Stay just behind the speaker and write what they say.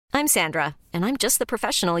I'm Sandra, and I'm just the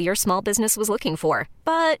professional your small business was looking for.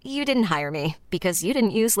 But you didn't hire me because you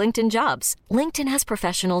didn't use LinkedIn Jobs. LinkedIn has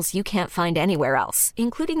professionals you can't find anywhere else,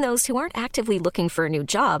 including those who aren't actively looking for a new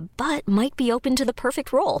job, but might be open to the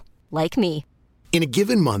perfect role, like me. In a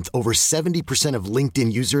given month, over 70% of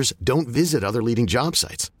LinkedIn users don't visit other leading job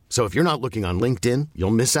sites. So if you're not looking on LinkedIn,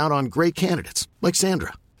 you'll miss out on great candidates like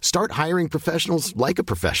Sandra. Start hiring professionals like a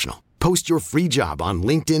professional. Post your free job on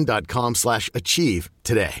linkedin.com/achieve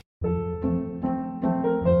today.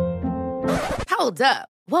 Hold up.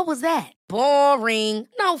 What was that? Boring.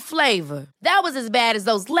 No flavor. That was as bad as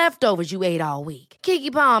those leftovers you ate all week.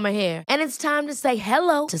 Keke Palmer here. And it's time to say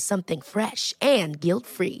hello to something fresh and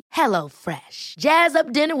guilt-free. Hello Fresh. Jazz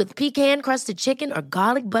up dinner with pecan-crusted chicken or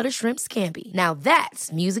garlic butter shrimp scampi. Now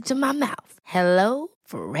that's music to my mouth. Hello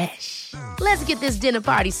Fresh. Let's get this dinner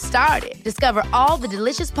party started. Discover all the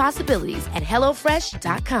delicious possibilities at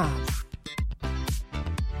hellofresh.com.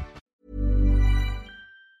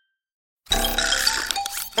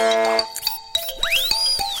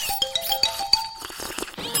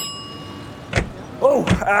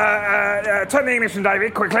 Turn the ignition,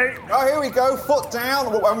 David, quickly. Oh, here we go. Foot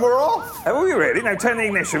down, and we're off. Are we really? No, turn the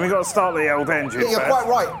ignition. We've got to start the old engine. Yeah, you're first.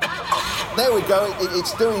 quite right. There we go.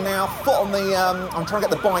 It's doing now. Foot on the. I'm trying to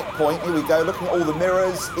get the bite point. Here we go. Looking at all the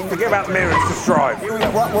mirrors. Forget about the mirrors. Just drive. Here we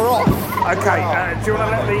go. Right, we're off. Okay. Do you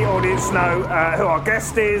want to let the audience know who our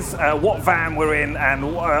guest is, what van we're in,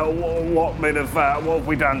 and what have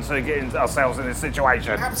we done to get ourselves in this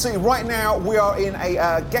situation? Absolutely. Right now, we are in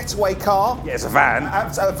a getaway car. Yeah, it's a van.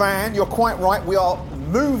 A van. You're quite right. We are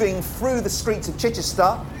moving through the streets of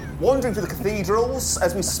Chichester, wandering through the cathedrals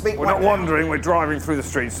as we speak. We're not wandering. We're driving through the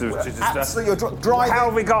streets of Chichester. Absolutely. You're driving. How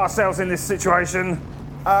have we got ourselves in this situation?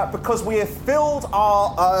 Because we have filled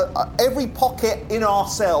our every pocket in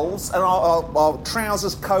ourselves and our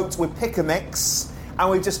trousers, coats with pick a mix, and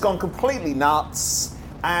we've just gone completely nuts.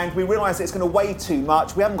 And we realise that it's going to weigh too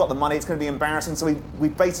much. We haven't got the money. It's going to be embarrassing. So we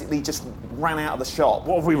basically just ran out of the shop.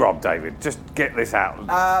 What have we robbed, David? Just get this out.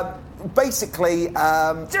 Basically,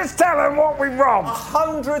 just tell them what we robbed.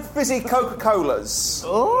 100 fizzy Coca-Colas.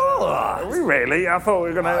 Oh, are we really? I thought we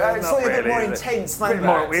were going to. It's a bit more intense than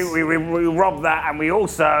that. We robbed that, and we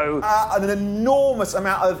also an enormous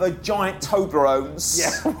amount of giant Toblerones.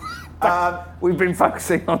 Yeah. We've been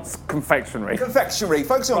focusing on confectionery.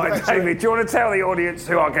 Focusing on confectionery. David, do you want to tell the audience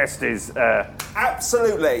who our guest is?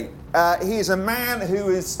 Absolutely. He is a man who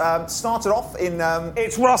has started off in...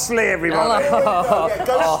 It's Ross Lee, everybody. Go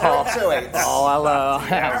straight to it. Oh, hello.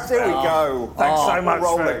 Here we go. Thanks so much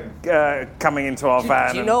for coming into our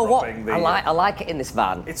van. Do you know what? I like it in this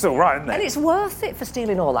van. It's all right, isn't it? And it's worth it for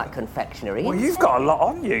stealing all that confectionery. Well, you've got a lot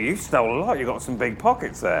on you. You stole a lot. You've got some big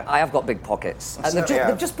pockets there. I have got big pockets. And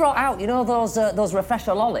they've just brought out, you know, those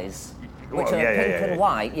refresher lollies? Which are pink and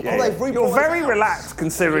white. You're very relaxed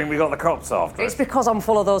considering we got the cops after. It's because I'm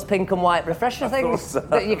full of those pink and white refresher things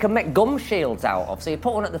that you can make gum shields out of. So you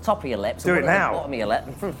put one at the top of your lips. Do it now. At the bottom of your lip.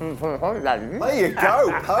 There you go.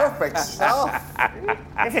 Perfect stuff.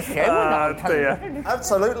 Dear.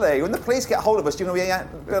 Absolutely. When the police get hold of us, you're going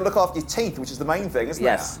to look after your teeth, which is the main thing, isn't it?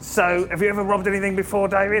 Yes. So, have you ever robbed anything before,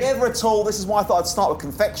 David? Never at all. This is why I thought I'd start with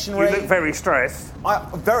confectionery. You look very stressed.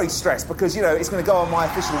 I'm very stressed because, you know, it's going to go on my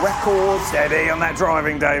official records. Steady on that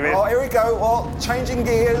driving, David. Oh, here we go. Well, changing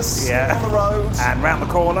gears on the road. And round the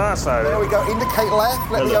corner, so... There we go. Indicate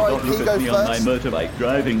left. Let the OAP go me first. on my motorbike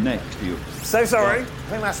driving next to you. So sorry. I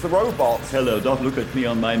think that's the robot. Hello, don't look at me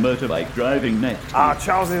on my motorbike driving next to you.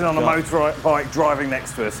 Charles is on a motorbike driving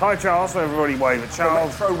next to us. Hi, Charles. Everybody wave at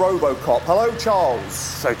Charles. Metro Robocop. Hello, Charles.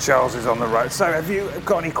 So Charles is on the road. So have you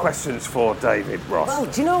got any questions for David, Ross? Well,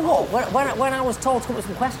 do you know what? When I was told to come up with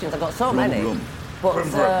some questions, I got so many. But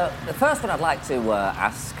the first one I'd like to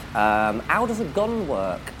ask, how does a gun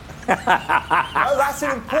work? Oh, that's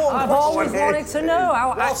an important question. I've always wanted to know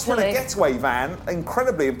how actually... a getaway van,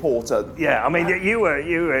 incredibly important. Yeah, I mean, you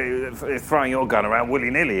were throwing your gun around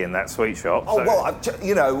willy-nilly in that sweet shop. Oh, well,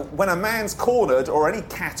 you know, when a man's cornered, or any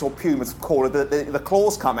cat or puma's cornered, the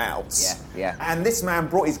claws come out. Yeah. And this man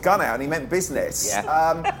brought his gun out and he meant business.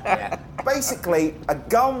 Yeah. Basically, a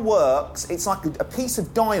gun works, it's like a piece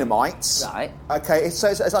of dynamite. Right. Okay, so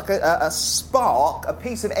it's like a spark, a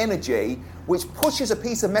piece of energy, which pushes a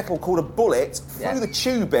piece of metal called a bullet through the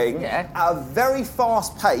tubing at a very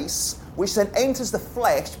fast pace, which then enters the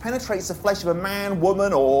flesh, penetrates the flesh of a man,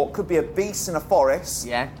 woman, or could be a beast in a forest,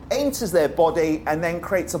 enters their body, and then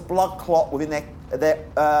creates a blood clot within their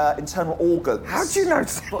internal organs. How do you know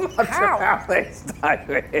so much about this,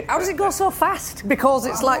 David? How does it go so fast? Because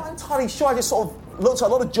it's I'm not entirely sure. I just sort of Looks like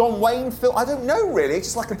a lot of John Wayne film. I don't know really. It's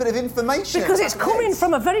just like a bit of information. Because it's coming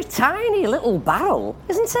from a very tiny little barrel,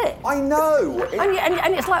 isn't it? I know.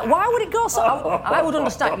 And it's like, why would it go so... I would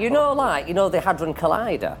understand. The Hadron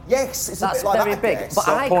Collider. Yes, it's That's a bit like very that, big. I guess. But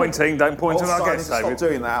Stop pointing. Don't point at our guest, Stop David.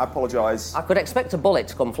 doing that. I apologise. I could expect a bullet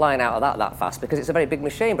to come flying out of that fast because it's a very big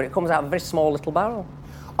machine, but it comes out of a very small little barrel.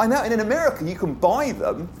 I know, and in America you can buy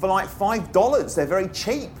them for like $5. They're very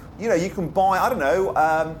cheap. You can buy, I don't know,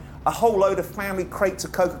 a whole load of family crates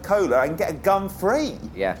of Coca-Cola and get a gun free.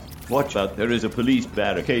 Yeah. Watch out, there is a police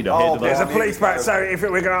barricade ahead of There's us. a police barricade, so if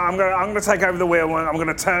we're going, I'm going to take over the wheel and I'm going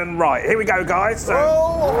to turn right. Here we go, guys. So.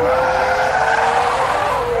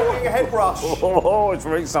 Getting a head rush. Oh, it's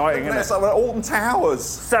very exciting, isn't it? It's like we're at Alton Towers.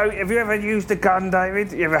 So, have you ever used a gun,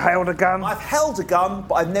 David? You ever held a gun? I've held a gun,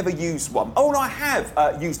 but I've never used one. Oh, and I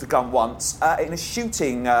have used a gun once in a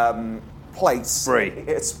shooting place. Spree.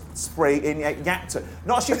 It's spree in Yapton.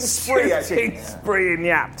 Not a shooting spree, actually. Spree in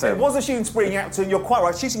Yapton. It was a shooting spree in Yapton, you're quite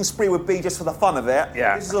right. Shooting spree would be just for the fun of it.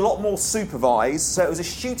 Yeah. This is a lot more supervised. So it was a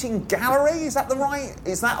shooting gallery, is that the right?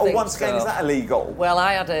 Is that, or once again, is that illegal? Well,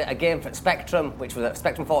 I had a game for Spectrum, which was a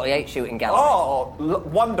Spectrum 48 shooting gallery. Oh,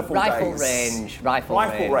 wonderful Rifle days.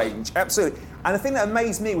 Rifle range, absolutely. And the thing that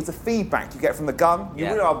amazed me was the feedback you get from the gun. You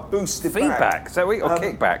really are boosted Feedback? back.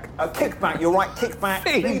 Kickback? Kickback, you're right, kickback.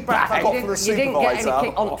 Feedback I got from the You didn't get supervisor. any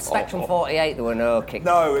kick on Spectrum 48, there were no kick.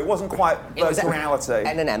 No, it wasn't quite virtual reality.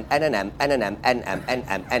 N&M.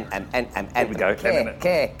 Here we go,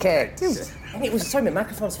 K. And it was, sorry, my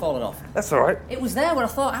microphone's fallen off. That's all right. It was there when I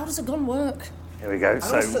thought, how does a gun work? Here we go. And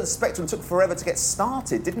also the Spectrum took forever to get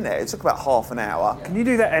started, didn't it? It took about half an hour. Can you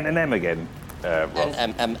do that N&M again, Rob?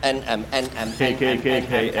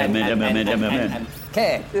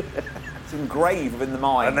 K. It's engraved within the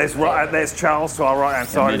mind. And there's Charles to our right-hand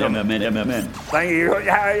side. Thank you.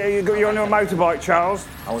 You're on your motorbike, Charles?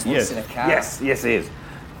 I was once in a car. Yes, he is.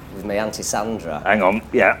 With my Auntie Sandra. Hang on,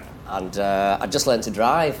 yeah. And I just learned to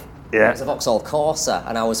drive. Yeah. It was a Vauxhall Corsa,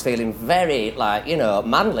 and I was feeling very,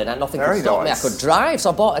 manly, and nothing Very could stop nice. me. I could drive,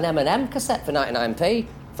 so I bought an M&M cassette for 99p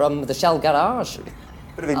from the Shell garage.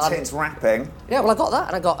 Bit of intense rapping. Yeah, well, I got that,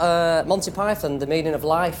 and I got Monty Python, The Meaning of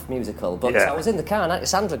Life musical. But I was in the car, and Auntie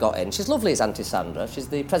Sandra got in. She's lovely as Auntie Sandra. She's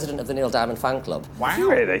the president of the Neil Diamond fan club. Wow.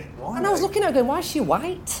 Really? And I was looking at her going, why is she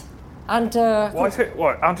white? And Why is it?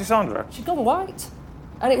 What, Auntie Sandra? she'd gone white.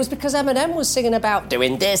 And it was because Eminem was singing about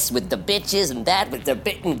doing this with the bitches and that with the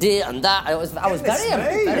bit and dear and that. I was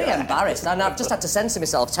very embarrassed, and I've just had to censor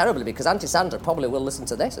myself terribly because Auntie Sandra probably will listen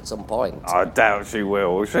to this at some point. I doubt she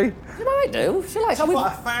will she? She might do. She likes.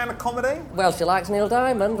 Quite a fan of comedy? Well, she likes Neil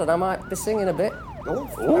Diamond, and I might be singing a bit. Oh,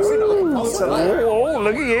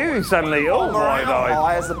 look at you suddenly. Oh, my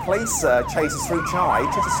God. As the police chases through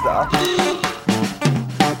Chichester.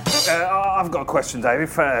 I've got a question, David.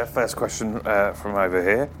 First question from over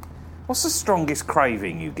here. What's the strongest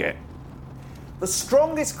craving you get? The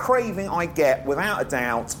strongest craving I get, without a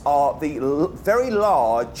doubt, are the very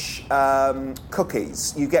large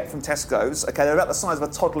cookies you get from Tesco's. Okay, they're about the size of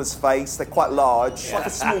a toddler's face. They're quite large, like a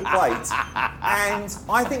small plate. And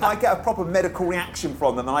I think I get a proper medical reaction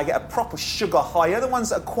from them, and I get a proper sugar high. You know, the ones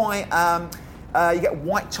that are quite... you get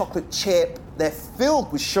white chocolate chip. They're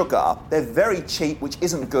filled with sugar. They're very cheap, which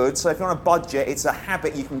isn't good. So if you're on a budget, it's a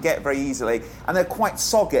habit you can get very easily. And they're quite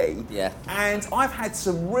soggy. Yeah. And I've had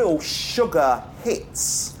some real sugar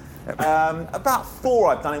hits. About 4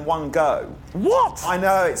 I've done in one go. What? I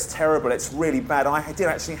know, it's terrible. It's really bad. I did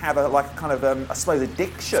actually have I suppose,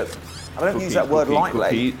 addiction. I don't use that word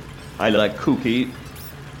lightly. Cookie. I like cookie.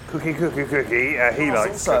 Cookie. He I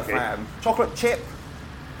likes was also cookie. a fan. Chocolate chip.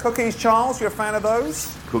 Cookies, Charles, you're a fan of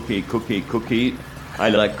those? Cookie. I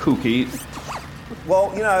like cookie.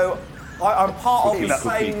 Well, you know, I'm part of the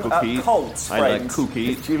Cookie. same cults, I friends. like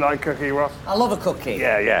cookie. Do you like cookie, Ross? I love a cookie.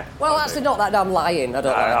 Yeah. Well, actually, not that I'm lying. I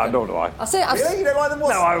don't like them. Nor do I. I say, Really? You don't like them? No,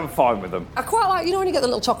 I'm fine with them. I quite like, when you get the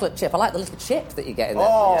little chocolate chip, I like the little chip that you get in there.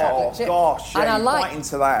 Oh, Chocolate chip. gosh, yeah, and I you're like quite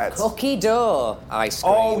into that. cookie dough ice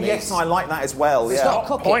cream. Oh, yes, I like that as well, It's yeah. not a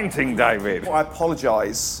cookie. Pointing, David. I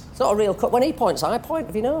apologise. It's not a real cook. When he points, I point.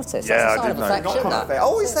 Have you noticed? Yeah, That's a I sign did of know. affection, Not kind of that. fair.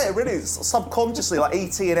 Oh, is that really? Subconsciously, like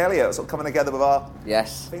E.T. and Elliot sort of coming together with our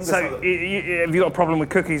Yes. fingers. So, have you got a problem with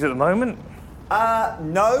cookies at the moment?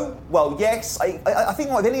 No. Well, yes. I think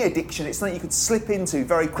like with any addiction, it's something you could slip into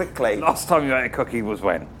very quickly. Last time you ate a cookie was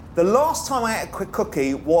when? The last time I ate a quick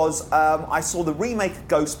cookie was I saw the remake of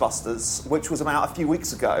Ghostbusters, which was about a few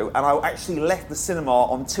weeks ago, and I actually left the cinema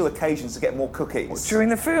on 2 occasions to get more cookies. During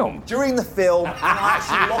the film? During the film, and I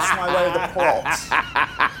actually lost my way with the plot.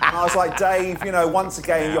 And I was like, Dave, you know, once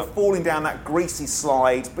again, you're falling down that greasy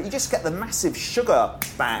slide, but you just get the massive sugar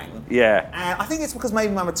bang. Yeah. And I think it's because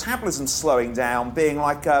maybe my metabolism's slowing down, being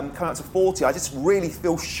like coming up to 40, I just really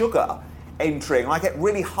feel sugar entering. I get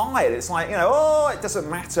really high, and it's like, you know, oh, it doesn't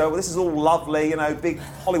matter, well, this is all lovely, you know, big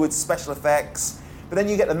Hollywood special effects. But then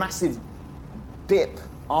you get the massive dip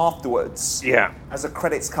afterwards. Yeah. As the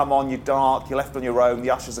credits come on, you're dark, you're left on your own, the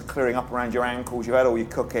ushers are clearing up around your ankles, you've had all your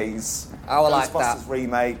cookies. I like that. Ghostbusters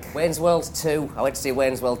remake. Wayne's World 2. I went to see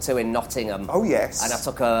Wayne's World 2 in Nottingham. Oh, yes. And I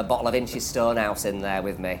took a bottle of Inch's Stonehouse in there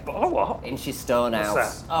with me. Oh, what? Inch's Stonehouse.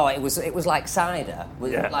 What's that? Oh, it was like cider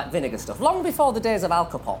with like vinegar stuff. Long before the days of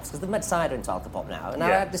Alka-Pops, because they've made cider into Alka-Pop now. And I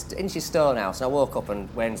had this Inch's Stonehouse, and I woke up and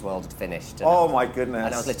Wayne's World had finished. Oh, my goodness.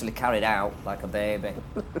 And I was literally carried out like a baby.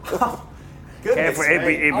 Goodness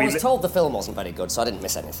me. I was told the film wasn't very good, so I didn't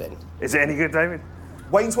miss anything. Is it any good, David?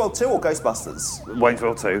 Wayne's World 2 or Ghostbusters? Wayne's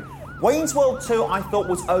World 2. Wayne's World 2 I thought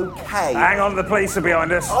was okay. Hang on, the police are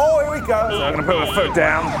behind us. Oh, here we go. So I'm going to put my foot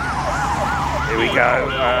down. Here we go.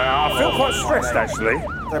 I feel quite stressed, actually.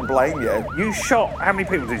 Don't blame you. You shot... How many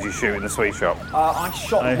people did you shoot in the sweet shop? I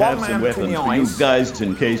shot I one have man some between weapons the for you eyes. guys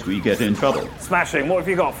in case we get in trouble. Smashing. What have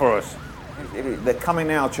you got for us? They're coming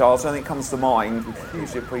now, Charles. Anything comes to mind,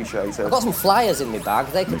 hugely appreciated. I've got some flyers in my bag.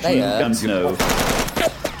 They Machine guns, no.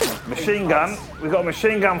 Machine gun. We've got a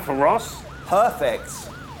machine gun for Ross. Perfect.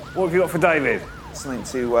 What have you got for David? Something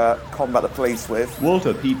to combat the police with.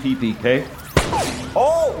 Walter PPPK.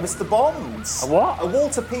 Oh, Mr. Bonds. A what? A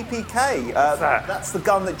Walter PPK. What's that? That's the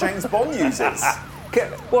gun that James Bond uses.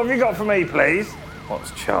 What have you got for me, please?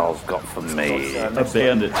 What's Charles got for me? A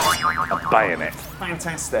bayonet. A bayonet.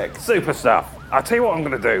 Fantastic. Super stuff. I'll tell you what I'm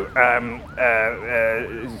going to do.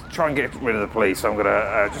 Try and get rid of the police. I'm going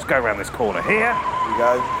to just go around this corner here. Here you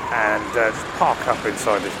go. And just park up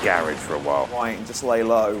inside this garage for a while. Right, and just lay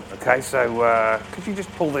low. Okay, so could you just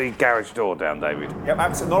pull the garage door down, David? Yep,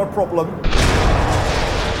 absolutely not a problem.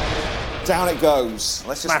 Down it goes.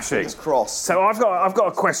 Let's just Smashing. fingers crossed. So I've got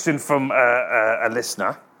a question from a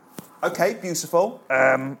listener. Okay, beautiful.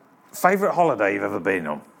 Favourite holiday you've ever been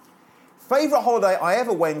on? Favourite holiday I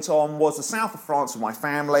ever went on was the south of France with my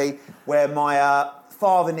family, where my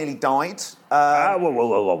father nearly died.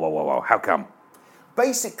 Whoa. How come?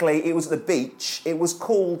 Basically, it was at the beach. It was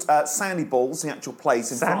called Sandy Balls, the actual place.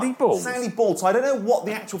 Sandy Balls? Sandy Balls. I don't know what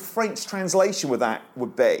the actual French translation with that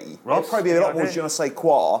would be. Ross, It'd probably be a lot more je ne sais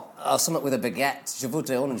quoi. Something with a baguette. Je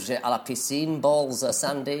voudrais manger à la piscine, balls,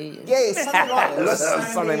 sandy. Yeah, it's something like that.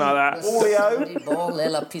 Something like that. Oreo. Sandy ball, à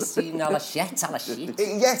la piscine, à la shit.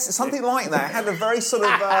 Yes, something like that. It had a very sort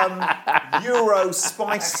of Euro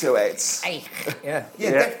spice to it. Yeah.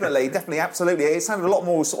 Yeah, definitely, absolutely. It sounded a lot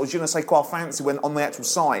more sort of je ne sais quoi fancy when on the actual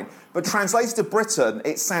sign. But translated to Britain,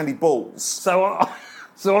 it's Sandy Balls.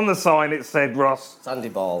 So on the sign it said Ross, Sandy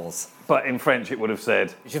balls. but in French it would have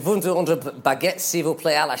said... Je voudrais baguette, s'il vous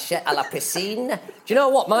plaît, à la chette, à la piscine. Do you know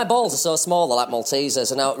what? My balls are so small, they're like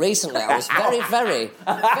Maltesers. And now, recently, I was very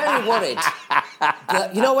worried.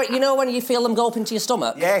 But you know when you feel them go up into your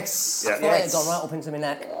stomach? Yes. I thought it had gone right up into my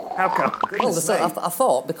neck. How come? Well, I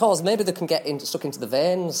thought because maybe they can get stuck into the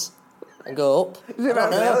veins and go up. Is it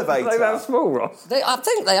that, elevator? are they that small, Ross? I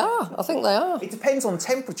think they are. It depends on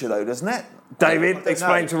temperature, though, doesn't it? David,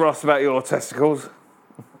 explain to Ross about your testicles.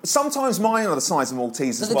 Sometimes mine are the size of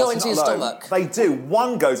Maltesers. Do they go into your stomach? They do.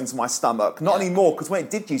 One goes into my stomach. Not anymore, because when it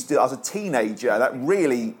did used to, I was a teenager. That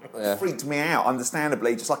really freaked me out,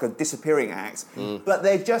 understandably, just like a disappearing act. But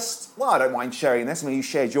they're just, well, I don't mind sharing this. I mean, you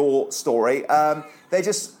shared your story. They're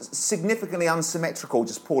just significantly unsymmetrical,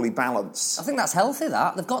 just poorly balanced. I think that's healthy,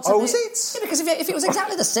 that. They've got to Oh, be... is it? Yeah, because if it was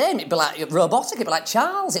exactly the same, it'd be like robotic, it'd be like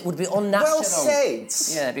Charles, it would be unnatural. Well said.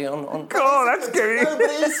 Yeah, it'd be God, that's good.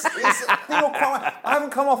 No, but I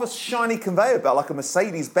haven't come off a shiny conveyor belt like a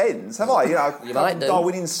Mercedes-Benz, have I? You know, You might do.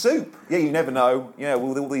 Darwinian soup. Yeah, you never know. You know,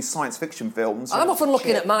 with all these science fiction films. I'm often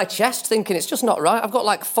looking at my chest thinking it's just not right. I've got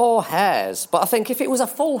like 4 hairs, but I think if it was a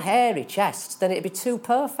full hairy chest, then it'd be too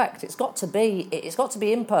perfect. It's got to be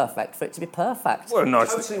imperfect for it to be perfect. Well,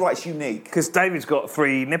 nice. Totally right, it's unique. Because David's got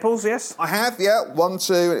 3 nipples, yes? I have, yeah. 1,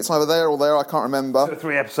 2, and it's either there or there, I can't remember.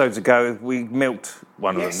 3 episodes ago, we milked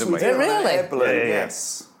one of them, didn't we? did. Really? Air balloon, Yeah.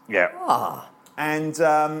 yes. Yeah. And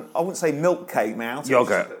I wouldn't say milk came out.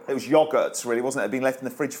 Yoghurt. It was yoghurt, really, wasn't it? It had been left in the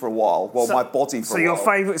fridge for a while. Well, my body for a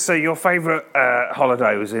while. So your favourite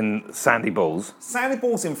holiday was in Sandy Balls? Sandy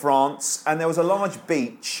Balls in France, and there was a large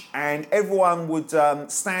beach, and everyone would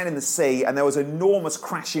stand in the sea, and there was enormous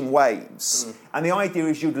crashing waves. And the idea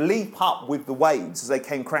is you'd leap up with the waves as they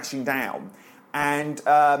came crashing down. And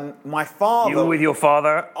my father... You were with your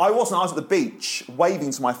father? I wasn't. I was at the beach,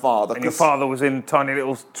 waving to my father. And your father was in tiny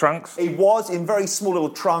little trunks? He was in very small little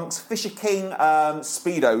trunks. Fisher King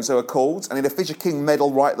Speedos, they were called. And he had a Fisher King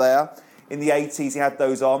medal right there. In the 80s, he had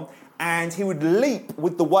those on. And he would leap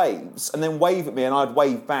with the waves and then wave at me and I'd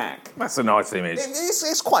wave back. That's a nice image.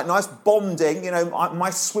 It's quite nice, bonding. You know, my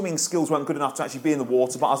swimming skills weren't good enough to actually be in the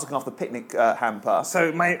water, but I was looking after the picnic hamper.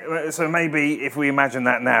 So maybe if we imagine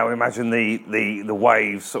that now, imagine the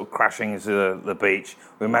waves sort of crashing into the beach.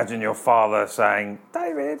 We imagine your father saying,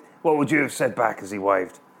 David, what would you have said back as he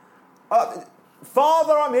waved?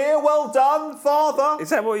 Father, I'm here, well done, father. Is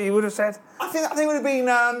that what you would have said? I think it would have been...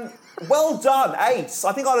 well done, ace.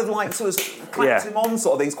 I think I'd have sort of clapped him on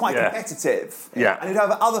sort of thing. It's quite competitive. Yeah. And he'd have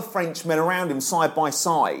other Frenchmen around him side by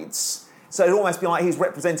sides. So it'd almost be like he's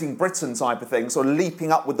representing Britain type of thing, sort of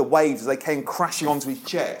leaping up with the waves as they came crashing onto his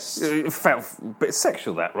chest. It felt a bit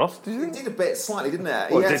sexual, that, Ross, did you think? It did a bit, slightly, didn't it?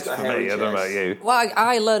 Well, it did for me, I don't know about you. Well,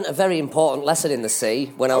 I learnt a very important lesson in the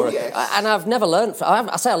sea when I was... Yes. And I've never learnt...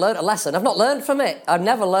 I say I learnt a lesson. I've not learnt from it. I've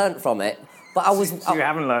never learnt from it. But I was... So you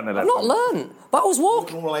haven't learnt a lesson? I've not learnt. But I was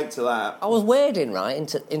walking... I can relate to that. I was wading, right,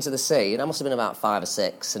 into the sea, and I must have been about 5 or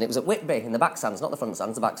 6, and it was at Whitby, in the back sands, not the front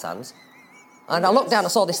sands, the back sands. And I looked down, I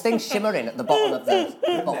saw this thing shimmering at the bottom of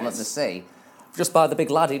the sea, just by the big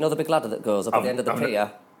ladder, you know the big ladder that goes up at the end of the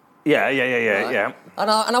pier? Yeah. And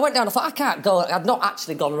I went down, I thought, I can't go, I'd not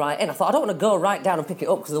actually gone right in. I thought, I don't want to go right down and pick it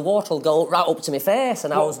up, because the water will go right up to my face,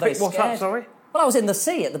 and I was very scared. What's up, sorry? Well, I was in the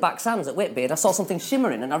sea at the back sands at Whitby and I saw something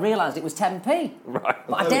shimmering and I realised it was 10p. Right.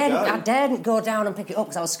 But I daren't go down and pick it up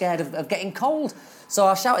because I was scared of getting cold. So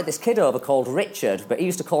I shouted this kid over called Richard, but he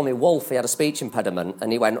used to call me Wolf. He had a speech impediment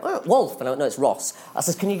and he went, oh, Wolf. And I went, no, it's Ross. I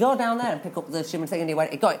said, can you go down there and pick up the shimmering thing?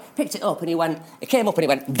 And picked it up and he came up and he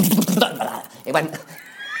went,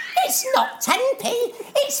 it's not 10p,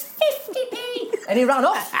 it's 50p. And he ran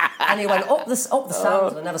off and he went up the sands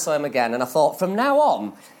and I never saw him again. And I thought, from now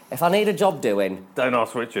on, if I need a job doing... Don't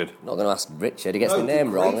ask Richard. I'm not going to ask Richard. He gets my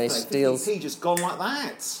name wrong. He steals... 50p just gone like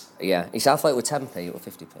that. Yeah. He said, I thought it was 10p, it was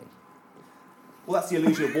 50p. Well, that's the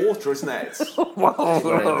illusion of water, isn't it?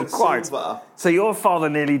 Well, quite. Silver. So your father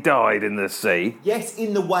nearly died in the sea? Yes,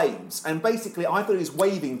 in the waves. And basically, I thought he was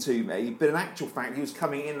waving to me, but in actual fact, he was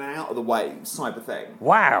coming in and out of the waves, type of thing.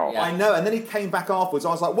 Wow. Yeah. I know, and then he came back afterwards. I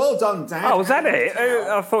was like, well done, Dad. Oh, was that it?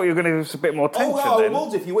 I thought you were going to give us a bit more attention well, then. I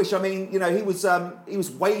would if you wish. I mean, you know, he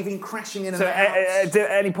was waving, crashing in and So out. at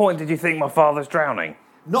any point did you think my father's drowning?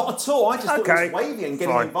 Not at all. I just thought he was waving and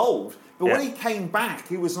getting involved. But when he came back,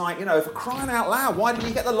 he was like, you know, for crying out loud, why didn't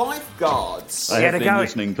you get the lifeguards? I have been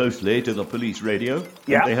listening closely to the police radio,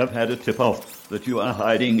 and they have had a tip-off that you are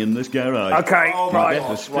hiding in this garage. Okay,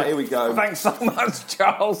 right, here we go. Thanks so much,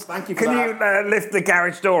 Charles. Thank you for Can that. you lift the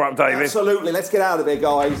garage door up, David? Absolutely. Let's get out of here,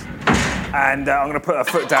 guys. And I'm going to put a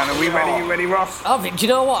foot down. Are we ready? You ready, Ross? Oh, do you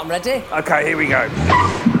know what? I'm ready. Okay, here we go.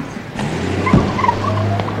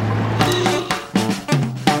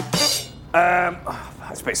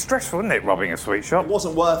 It's a bit stressful, isn't it, robbing a sweet shop? It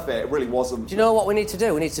wasn't worth it. It really wasn't. Do you know what we need to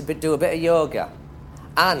do? We need to do a bit of yoga.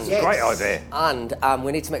 And... Yes. Great idea. And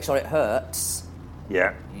we need to make sure it hurts.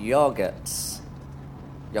 Yeah. Yogurts.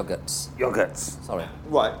 Sorry.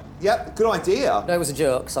 Right. Yep, good idea. No, it was a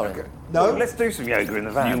joke, sorry. Okay. No? Well, let's do some yoga in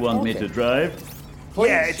the van. You want me to drive? Please,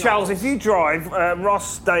 yeah, Charles, if you drive,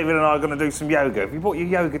 Ross, David and I are going to do some yoga. Have you brought your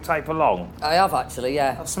yoga tape along? I have, actually,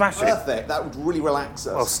 yeah. I'll smash it. Perfect. That would really relax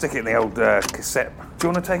us. I'll stick it in the old cassette. Do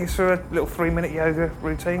you want to take us through a little 3-minute yoga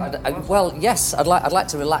routine? Well, yes, I'd like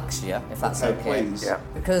to relax you, if that's okay. Please. Yeah.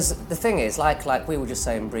 Because the thing is, like we were just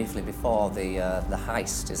saying briefly before, the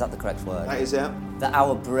heist, is that the correct word? That is it. That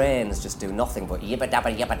our brains just do nothing but yabba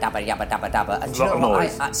dabba yabba dabba yabba dabba dabba. And do you know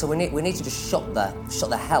what? So we need to just shut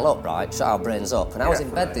the hell up, right? Shut our brains up. And I was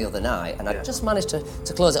in bed the other night, and I just managed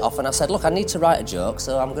to close it off. And I said, look, I need to write a joke,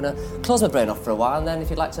 so I'm going to close my brain off for a while. And then if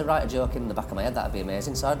you'd like to write a joke in the back of my head, that'd be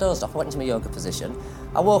amazing. So I dozed off. I went into my yoga position.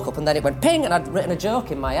 I woke up, and then it went ping, and I'd written a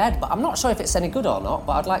joke in my head. But I'm not sure if it's any good or not.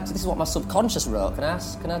 But I'd like to. This is what my subconscious wrote. Can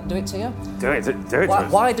I do it to you? Do it.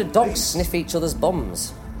 Why do dogs sniff each other's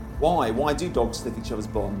bums? Why? Why do dogs sniff each other's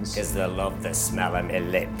bums? Because they love the smell of my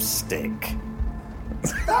lipstick.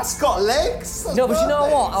 That's got legs. That's No, but you know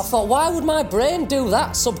perfect. what? I thought, why would my brain do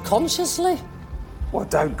that subconsciously? Well,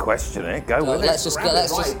 don't question it. Go with Let's it.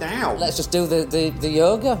 just down. Let's just do the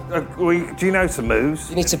yoga. Do you know some moves?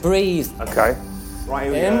 You need to breathe Okay. Right,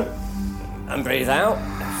 here we in go. and breathe out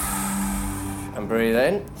and breathe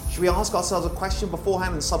in. Should we ask ourselves a question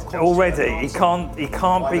beforehand and subconsciously? Already, he can't be I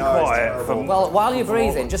know, it's quiet terrible. from. Well, while you're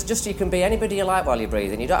breathing, just you can be anybody you like while you're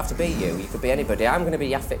breathing. You don't have to be you. You could be anybody. I'm going to be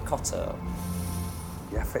Yaphet Kotto.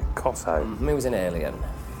 Yaphet Kotto. He was an alien.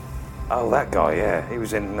 Oh, that guy, yeah. He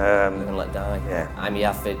was in... Live and Let Die. Yeah. I'm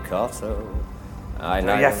Yaphet Kotto. I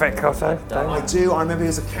know. Yaphet Kotto? I do. I remember he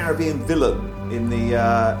was a Caribbean villain in the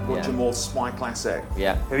Roger Moore spy classic.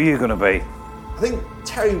 Yeah. Who are you going to be? I think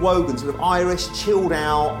Terry Wogan, sort of Irish, chilled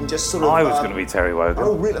out, and just sort of... I was going to be Terry Wogan.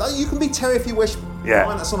 Oh, really? You can be Terry if you wish. Yeah.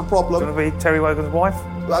 Fine, that's not a problem. Going to be Terry Wogan's wife?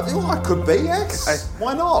 I could be, yes. Okay.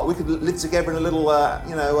 Why not? We could live together in a little,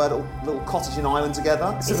 little cottage in Ireland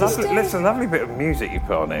together. It's a lovely bit of music you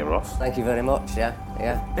put on here, Ross. Thank you very much, yeah.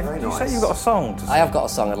 Did you say you've got a song to sing? I have got a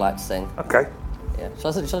song I'd like to sing. Okay. Yeah.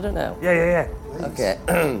 Shall I do it now? Yeah. Okay.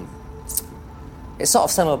 It's sort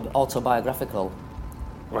of semi-autobiographical.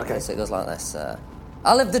 Okay. So it goes like this.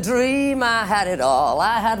 I lived the dream, I had it all.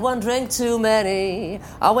 I had one drink too many.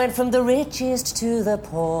 I went from the richest to the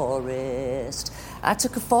poorest. I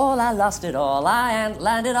took a fall, I lost it all. I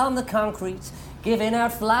landed on the concrete, giving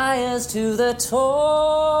out flyers to the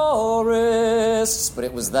tourists. But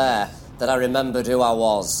it was there that I remembered who I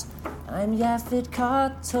was. I'm Yaphet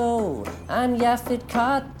Kotto, I'm Yaphet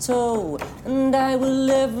Kotto, and I will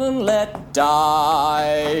live and let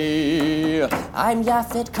die. I'm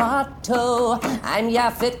Yaphet Kotto, I'm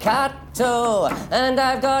Yaphet Kotto, and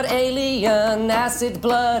I've got alien acid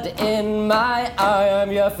blood in my eye. I'm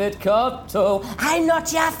Yaphet Kotto. I'm not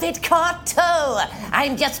Yaphet Kotto,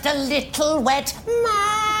 I'm just a little wet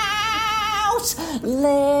mouse.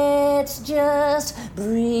 Let's just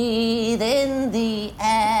breathe in the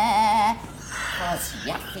air, 'cause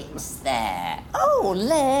Yaphet's there. Oh,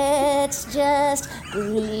 let's just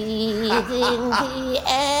breathe in the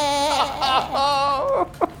air.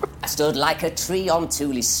 I stood like a tree on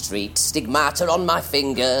Tooley Street, stigmata on my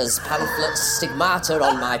fingers, pamphlets, stigmata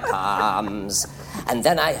on my palms. And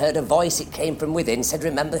then I heard a voice, it came from within, said,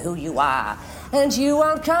 remember who you are, and you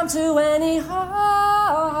won't come to any harm.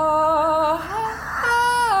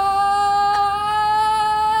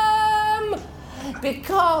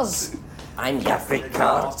 Because I'm Yaphet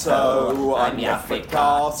Kotto, I'm Yaphet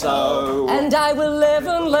Kotto, and I will live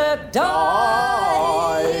and let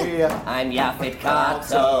die. I'm Yaphet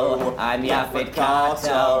Kotto, I'm Yaphet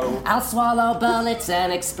Kotto. I'll swallow bullets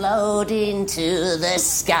and explode into the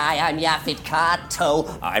sky. I'm Yaphet Kotto.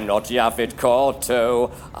 I'm not Yaphet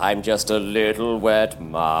Kotto, I'm just a little wet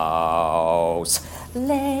mouse.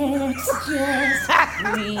 Let's just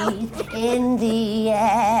breathe in the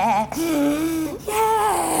air.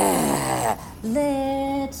 Yeah.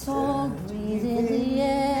 Let's all breathe in the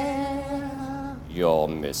air. You're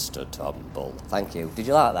Mr. Tumble. Thank you. Did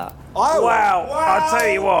you like that? Wow. I'll tell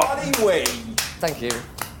you what. Thank you.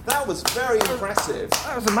 That was very impressive.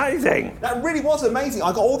 That was amazing. That really was amazing.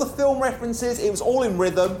 I got all the film references. It was all in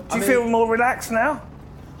rhythm. Do you feel more relaxed now?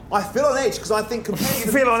 I feel on edge because I think compared to...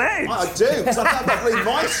 You feel on edge? I do, because I felt like really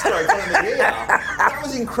maestro coming in here. That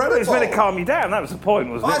was incredible. Well, it's meant to calm you down. That was the point,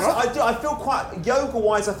 wasn't it? I do. I feel quite...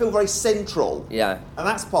 Yoga-wise, I feel very central. Yeah. And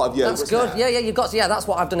that's part of yoga. That's good. Yeah, you've got to... Yeah, that's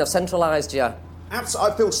what I've done. I've centralised, yeah.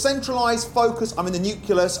 Absolutely. I feel centralised, focused. I'm in the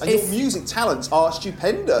nucleus, and your music talents are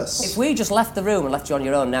stupendous. If we just left the room and left you on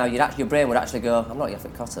your own now, your brain would actually go, I'm not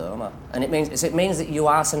Yaphet Kotto, am I? And it means that you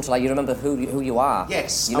are centralised. You remember who you are.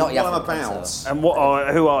 Yes, you're not what I'm Yaphet about. Kotto. And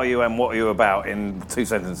who are you and what are you about in 2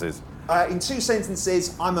 sentences? In 2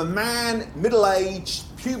 sentences, I'm a man, middle-aged,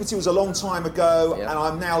 puberty was a long time ago, and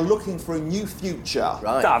I'm now looking for a new future.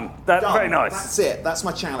 Right. Done. Very nice. That's it. That's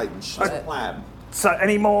my challenge. That's the plan. So,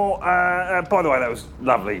 any more? By the way, that was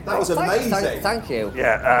lovely. That was amazing. Thank you.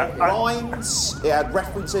 Yeah. Lines, it had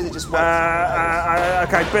references, it just went.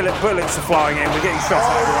 Okay, bullets are flying in. We're getting shots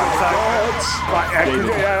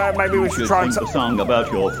everywhere. So, maybe we should try and sing a song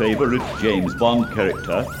about your favourite James Bond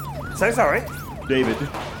character. So sorry, David.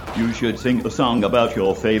 You should sing a song about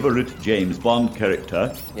your favourite James Bond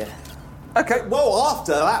character. Yeah. Okay. Well,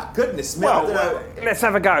 after that, goodness me. Well, let's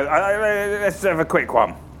have a go. Let's have a quick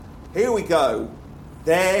one. Here we go.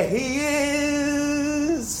 There he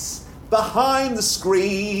is, behind the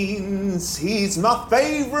screens. He's my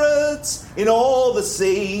favourite in all the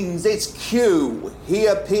scenes. It's Q. He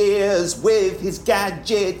appears with his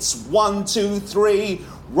gadgets. 1, 2, 3.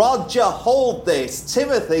 Roger, hold this.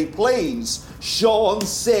 Timothy, please. Sean,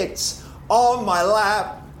 sit on my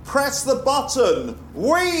lap. Press the button.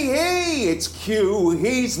 Wee-hee! It's Q.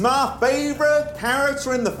 He's my favourite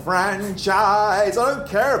character in the franchise. I don't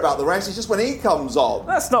care about the rest. It's just when he comes on.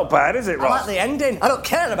 That's not bad, is it, Ross? I like the ending. I don't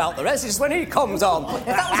care about the rest. It's just when he comes on. If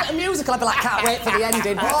that was a musical, I'd be like, can't wait for the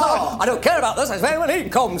ending. I don't care about this. It's when he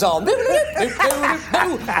comes on.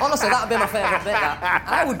 Honestly, that would be my favourite bit. That.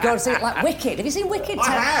 I would go and see it like Wicked. Have you seen Wicked?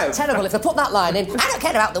 I have. Terrible. If they put that line in, I don't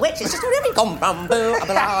care about the witch. It's just when he comes from. I'd be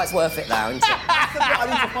like, oh, it's worth it now, isn't it? That's the bit I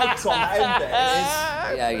need to focus on, that end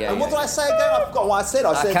bit. Yeah. And what did I say again? I forgot what I said.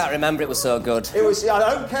 I can't remember, it was so good. It was, I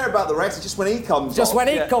don't care about the rest, it's just when he comes on. Just when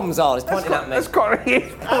he comes on, he's pointing at me. That's quite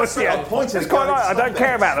I'm pointing it's quite right. I don't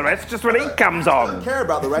care about the rest, just when he comes I on. don't care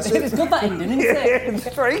about the rest. It's good that ending, isn't it?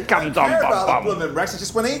 Just when he comes on, I don't care about bum, the bum. blooming rest, it's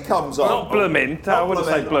just when he comes on. Not blooming. I wouldn't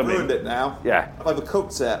say I've blooming. ruined it now. Yeah. I've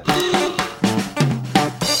overcooked it.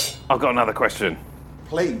 I've got another question.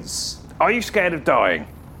 Please. Are you scared of dying?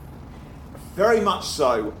 Very much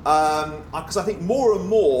so, because I think more and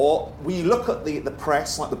more, when you look at the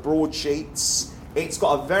press, like the broadsheets, it's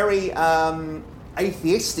got a very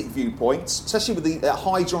atheistic viewpoint, especially with the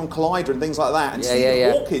Hadron Collider and things like that. And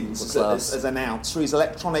Stephen Hawkins has announced through his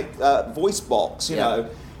electronic voice box, you know,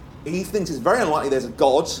 he thinks it's very unlikely there's a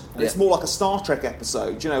God, and it's more like a Star Trek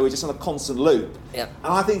episode, you know, we're just on a constant loop. Yeah.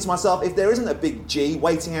 And I think to myself, if there isn't a big G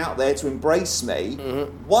waiting out there to embrace me,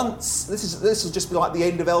 once, this will just be like the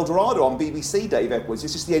end of El Dorado on BBC, Dave Edwards.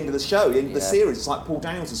 It's just the end of the show, the end of the series. It's like Paul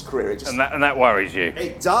Daniels' career. And that worries you?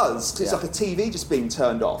 It does, because it's like a TV just being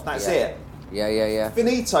turned off. That's it. Yeah.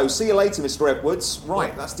 Finito. See you later, Mr. Edwards.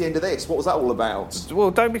 Right, that's the end of this. What was that all about?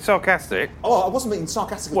 Well, don't be sarcastic. Oh, I wasn't being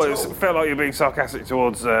sarcastic at all. Well, it felt like you were being sarcastic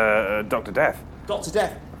towards Dr. Death. Dr.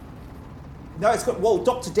 Death. No, it's got... Well,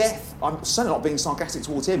 Dr. Death, I'm certainly not being sarcastic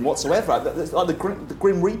towards him whatsoever. Like the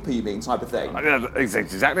Grim Reaper, you mean, type of thing. That's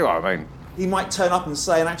exactly what I mean. He might turn up and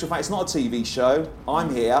say, in actual fact, it's not a TV show.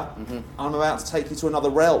 I'm here. I'm about to take you to another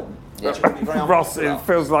realm. Ross, it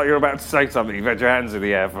feels like you're about to say something. You've had your hands in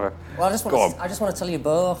the air for... Well, I just want to tell you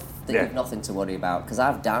both that you've nothing to worry about, because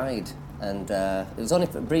I've died, and it was only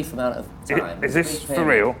for a brief amount of time. Is this for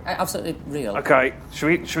real? Absolutely real. Okay,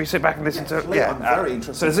 should we sit back and listen to it? Yeah, I'm very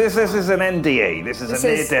interested. So this is an NDE. This is a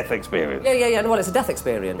near-death experience. Yeah. Well, it's a death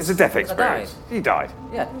experience. It's a death experience. You died.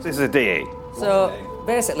 Yeah. So this is a DE. So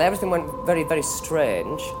basically, everything went very, very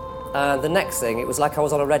strange, and the next thing, it was like I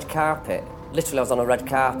was on a red carpet. Literally, I was on a red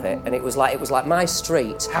carpet, and it was like my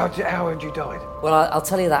street. How had you died? Well, I'll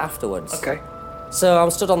tell you that afterwards. Okay. So I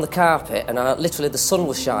was stood on the carpet, and literally the sun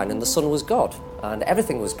was shining. The sun was God, and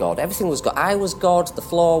everything was God. Everything was God. I was God. The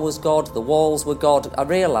floor was God. The walls were God. I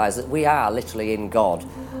realised that we are literally in God,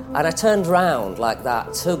 and I turned round like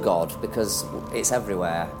that to God because it's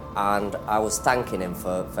everywhere, and I was thanking Him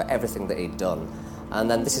for everything that He'd done.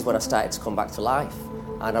 And then this is when I started to come back to life,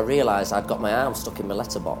 and I realised I'd got my arm stuck in my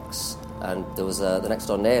letterbox. And there was the next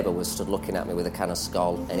door neighbour was stood looking at me with a can of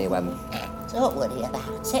skull, and he went, "Don't worry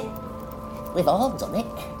about it. We've all done it."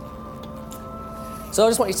 So I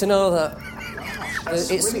just want you to know that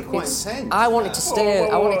That's really quite intense. I wanted to stay.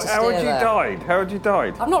 How had you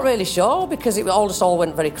died? I'm not really sure because it all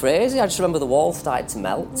went very crazy. I just remember the wall started to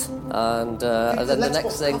melt, and then the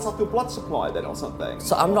next thing. That's off your blood supply then, or something.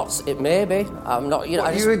 So I'm not. It maybe I'm not. You know.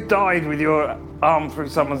 You had died with your arm through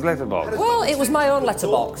someone's letterbox. Well, it was my own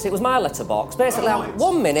letterbox. It was my letterbox. Basically,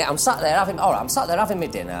 one minute I'm sat there having my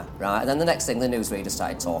dinner, right, and then the next thing the newsreader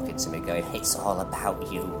started talking to me, going, "It's all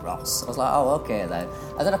about you, Ross." I was like, "Oh, okay then."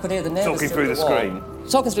 And then I could hear the neighbours talking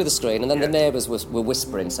through the screen, and then the neighbours were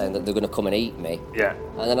whispering, saying that they're going to come and eat me. Yeah.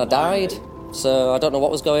 And then I died. So I don't know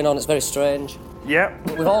what was going on. It's very strange. Yeah.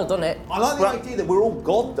 But we've all done it. I like the idea that we're all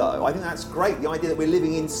God, though. I think that's great, the idea that we're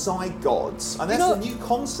living inside gods. And that's a new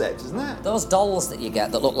concept, isn't it? Those dolls that you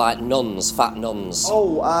get that look like nuns, fat nuns.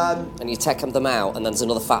 Oh, and you take them out, and then there's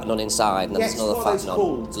another fat nun inside, and then there's another fat nun.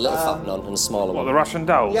 Called? There's a little fat nun and a smaller one. The Russian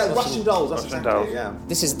dolls? Yeah, the Russian dolls, that's exactly it, yeah.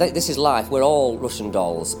 This is life. We're all Russian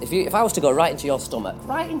dolls. If I was to go right into your stomach,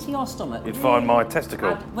 you'd find my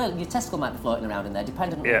testicle. Well, your testicle might be floating around in there,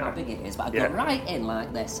 depending on how big it is, but I'd go right in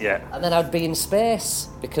like this. Yeah. And then I'd be in space,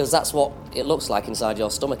 because that's what it looks like inside your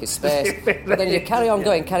stomach, is space. But then you carry on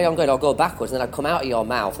going, I'll go backwards, and then I'd come out of your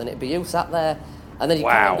mouth, and it'd be you sat there, and then you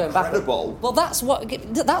carry on going backwards. Incredible. Well, that's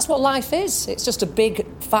what life is. It's just a big,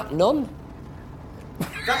 fat nun.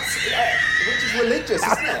 Which is religious,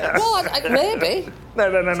 isn't it? Well, maybe.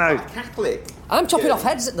 No. Catholic. I'm chopping off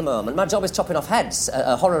heads at the moment. My job is chopping off heads at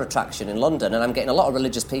a horror attraction in London, and I'm getting a lot of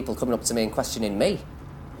religious people coming up to me and questioning me.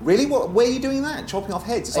 Really? Where are you doing that? Chopping off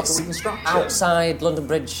heads? It's like a reconstruction? Outside London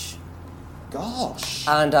Bridge. Gosh.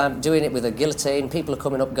 And I'm doing it with a guillotine. People are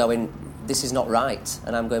coming up going, "This is not right."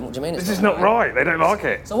 And I'm going, "What do you mean This is not right? They don't like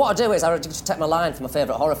it." So what I do is I just take my line from my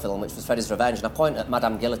favourite horror film, which was Freddy's Revenge, and I point at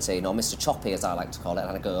Madame Guillotine, or Mr. Choppy as I like to call it, and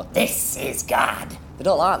I go, "This is God." They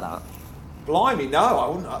don't like that. Blimey, no, I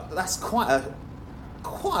wouldn't. That's quite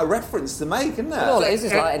a reference to make, isn't it? All it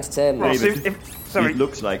is like entertainment. David, it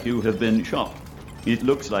looks like you have been shot. It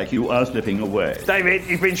looks like you are slipping away. David,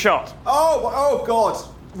 you've been shot. Oh God.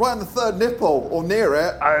 Right on the third nipple, or near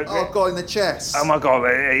it. Oh, God, in the chest. Oh, my God,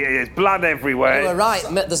 there's blood everywhere. You were right,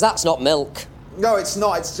 that's not milk. No, it's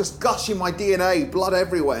not. It's just gushing my DNA, blood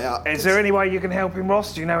everywhere. Is there any way you can help him,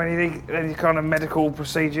 Ross? Do you know any kind of medical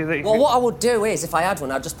procedure that you Well, can... what I would do is, if I had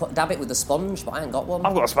one, I'd just dab it with a sponge, but I ain't got one.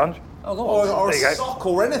 I've got a sponge. Oh, go on. Or a There you go. sock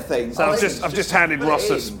or anything. So I've just handed Ross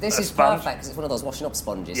a This is sponge. perfect, because it's one of those washing up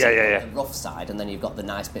sponges. Yeah, So yeah, you've yeah. got the rough side, and then you've got the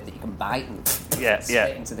nice bit that you can bite and Yeah.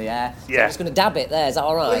 into the air. So Yeah. I'm just going to dab it there. Is that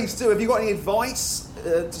all right? Please do. Have you got any advice?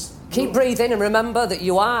 Keep breathing and remember that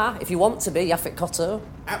you are, if you want to be, Yaphet Kotto.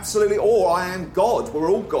 Absolutely. Or I am God. We're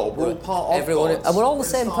all God. We're all part of Everyone, God. and we're all the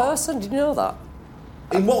same person. Did you know that?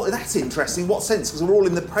 In what? That's interesting. In what sense? Because we're all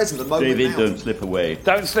in the present, the moment David, now. don't slip away.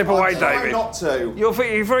 Don't slip away, I'm trying David. not to. You're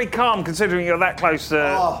very calm considering you're that close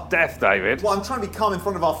to death, David. Well, I'm trying to be calm in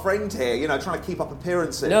front of our friend here, trying to keep up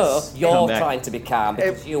appearances. No, you're Come back. trying to be calm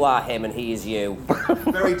because you are him and he is you.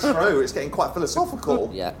 Very true. It's getting quite philosophical.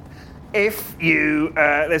 Yeah. If you...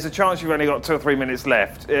 there's a chance you've only got 2 or 3 minutes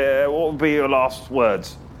left, what would be your last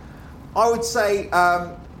words? I would say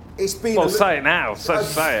it's been... Well, say it now.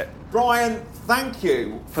 Say it. Brian, thank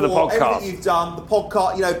you For the podcast. everything you've done. The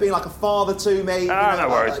podcast, being like a father to me. No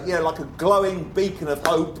worries. Like a glowing beacon of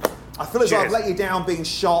hope. I feel as though I've Cheers. let you down being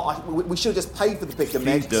shot. We should have just paid for the pick and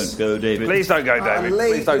Please mix. don't go, David. Please don't go, David.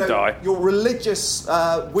 Please don't die. Your religious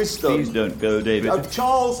wisdom. Please don't go, David.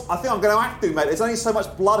 Charles, I think I'm going to have to, mate. There's only so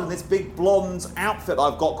much blood in this big blonde outfit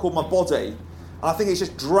I've got called my body. And I think it's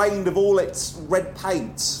just drained of all its red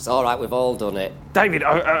paint. It's all right, we've all done it. David,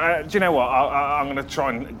 do you know what? I'm going to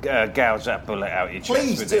try and gouge that bullet out your chest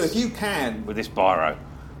Please with do, this, if you can. with this biro.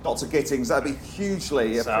 Dr. Gittings, that'd be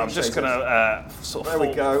hugely So I'm just going appreciated. to sort There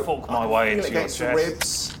we go. of fork my way Feel into it your against the chest.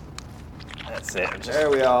 ribs. That's it. I'm There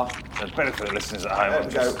we are. The benefit of the listeners at home, There I'm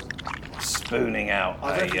we just go. spooning out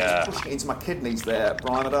I don't think it's pushing it into my kidneys there,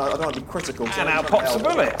 Brian. I don't want to be critical. and out pops a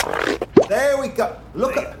bullet. There we go.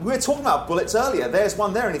 Look, we were talking about bullets earlier. There's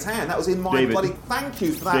one there in his hand. That was in my David. bloody... Thank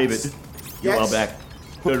you for that. David, you Yes. are back.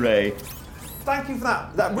 Hooray. Thank you for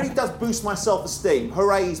that. That really does boost my self-esteem.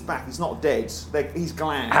 Hooray, he's back. He's not dead. He's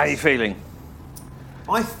glad. How are you feeling?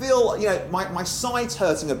 I feel, my side's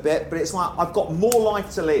hurting a bit, but it's like I've got more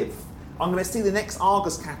life to live. I'm going to see the next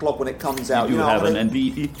Argus catalogue when it comes out. Did you have an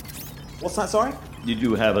NDE? What's that, sorry? Did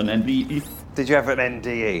you have an NDE? Did you have an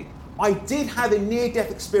NDE? I did have a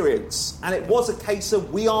near-death experience, and it was a case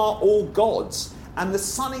of we are all gods. And the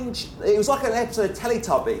sun, it was like an episode of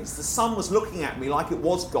Teletubbies. The sun was looking at me like it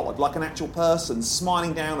was God, like an actual person,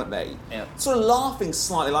 smiling down at me. Yeah. Sort of laughing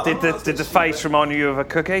slightly. Like, Did the face remind you of a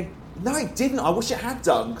cookie? No, it didn't. I wish it had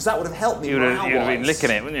done, because that would have helped me. You'd have been morale-wise. licking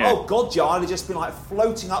it, wouldn't you? Oh, God, yeah. I'd have just been like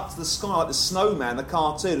floating up to the sky like the snowman, the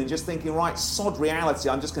cartoon, and just thinking, right, sod reality,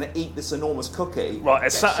 I'm just going to eat this enormous cookie. Right,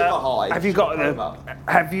 get so, sugar high. have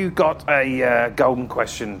you got a golden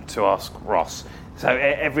question to ask Ross? So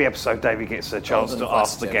every episode, David gets a chance Golden to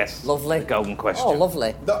ask the question. guest Lovely. a golden question. Oh,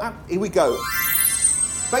 lovely. Here we go.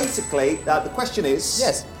 Basically, the question is...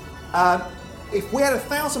 Yes. If we had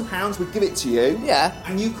 £1,000, we'd give it to you. Yeah.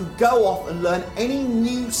 And you could go off and learn any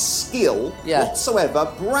new skill whatsoever,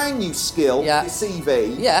 brand new skill, Yeah. your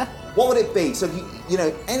CV. Yeah. What would it be? So,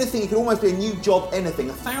 anything, it could almost be a new job, anything.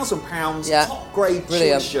 £1,000, Yeah. top grade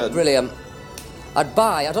Brilliant, tuition. brilliant. I'd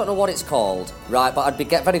buy, I don't know what it's called, right, but I'd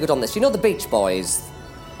get very good on this. You know the Beach Boys?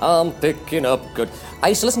 I'm picking up good. I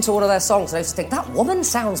used to listen to one of their songs and I used to think, that woman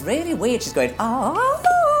sounds really weird. She's going, ah.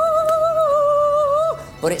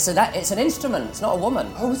 But it's an instrument, it's not a woman.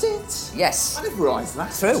 Oh, is it? Yes. I never realised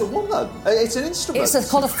that. True. It's a woman. It's an instrument.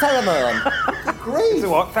 It's called a pheromone. Great. It's a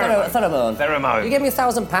what? A Pheromone. pheromone. Pheromone. You give me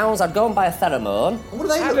 £1,000, I'd go and buy a pheromone. What do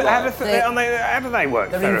they How look like? how do they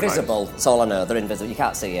work? They're pheromones? invisible. That's all I know. They're invisible. You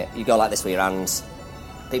can't see it. You go like this with your hands.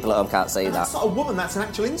 People at home can't see that. That's not a woman, that's an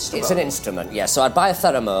actual instrument. It's an instrument, yeah. So I'd buy a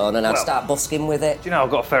pheromone and I'd start busking with it. Do you know I've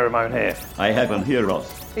got a pheromone here? I have one here, Ross.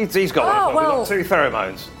 He's got one. Oh, We've well. got 2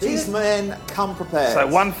 pheromones. These men come prepared. So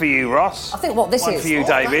one for you, Ross. I think what this one is... for you, Oh,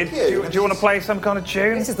 David. thank you. Do you want to play some kind of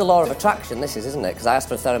tune? This is the law of attraction, this is, isn't it? Because I asked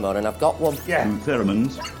for a pheromone and I've got one. Yeah. 2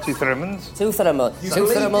 pheromones. 2 pheromones. 2 pheromones. You 2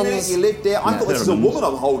 believed in it, pheromones. you lived it. I thought this was a pheromones. woman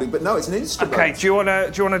I'm holding, but no, it's an instrument. Okay. Do you want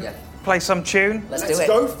to Yeah. play some tune? Let's Let's do it.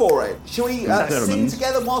 go for it. Shall we sing Pheromones.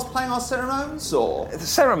 together whilst playing our ceremonies, or The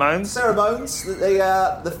ceremonies. ceremonies?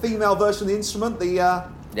 The female version of the instrument.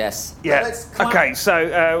 Yes. Yeah. Let's clap. Okay.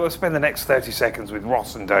 So we'll spend the next 30 seconds with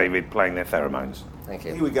Ross and David playing their pheromones. Thank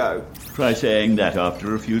Here you. we go. Try saying that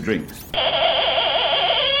after a few drinks.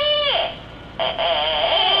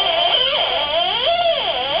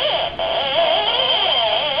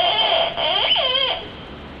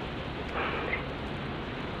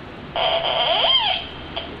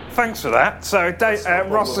 Thanks for that. So,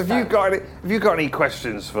 Ross, problem. have you got any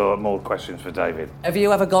questions for David? Have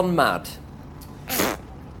you ever gone mad?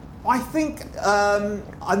 I think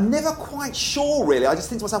I'm never quite sure, really. I just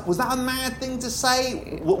think to myself, was that a mad thing to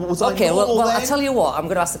say? Was I normal well, then? I'll tell you what, I'm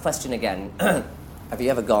going to ask the question again. Have you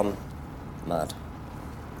ever gone mad?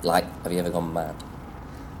 Have you ever gone mad?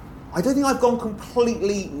 I don't think I've gone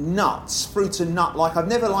completely nuts, fruit and nut. I've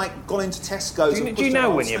never, gone into Tesco's and Do you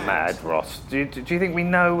know when you're mad, Ross? Do you think we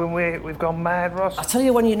know when we've gone mad, Ross? I tell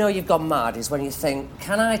you when you know you've gone mad is when you think,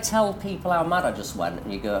 can I tell people how mad I just went?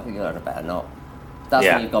 And you go, I better not. That's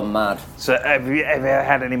when you've gone mad. So have you ever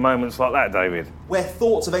had any moments like that, David? Where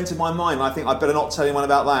thoughts have entered my mind, and I think I better not tell anyone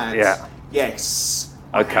about that. Yeah. Yes.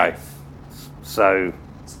 Okay. So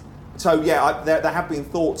yeah, there have been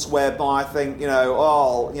thoughts whereby I think,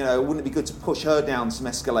 wouldn't it be good to push her down some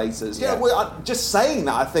escalators? Yeah. Just saying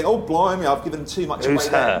that, I think, oh, blimey, I've given too much away. Who's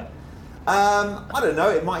her? I don't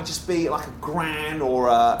know, it might just be like a gran or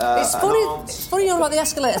It's funny you're about the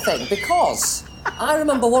escalator thing, because I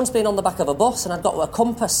remember once being on the back of a bus and I'd got a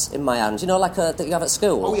compass in my hand, that you have at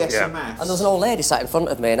school. Oh, yes, in maths. And there was an old lady sat in front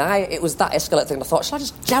of me, and it was that escalator thing, and I thought, shall I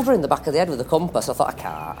just jab her in the back of the head with the compass? I thought, I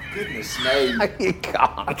can't. Goodness me. You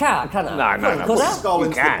can't. I can't, can I? No. Could I? Skull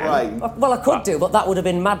into the brain. Well, I could do, but that would have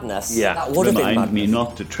been madness. Yeah. That would have been madness. Remind me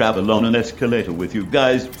not to travel on an escalator with you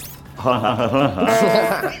guys. Ha ha ha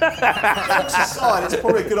ha. Aside, it's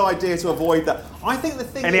probably a good idea to avoid that. I think the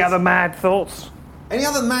thing Any other mad thoughts? Any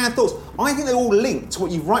other mad thoughts? I think they're all linked to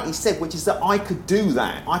what you've rightly said, which is that I could do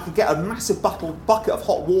that. I could get a massive bucket of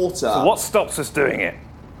hot water. So what stops us doing it?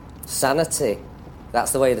 Sanity.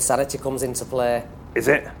 That's the way the sanity comes into play. Is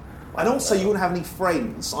it? And also, you wouldn't have any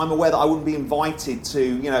friends. I'm aware that I wouldn't be invited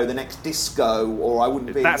to, the next disco, or I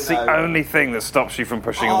wouldn't be. That's the only thing that stops you from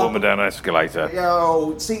pushing a woman down an escalator.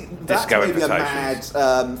 See, that's Disco maybe a invitations.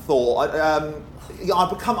 mad thought. I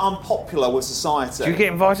become unpopular with society. Do you get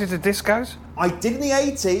invited to discos? I did in the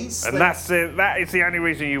 80s. And that is the only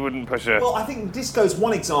reason you wouldn't push her. Well, I think disco's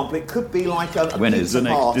one example. It could be like a When pizza is the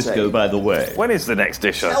next party. disco, by the way? When is the next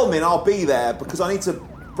disco? Tell me and I'll be there, because I need to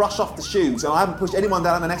brush off the shoes, and I haven't pushed anyone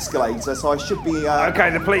down an escalator, so I should be...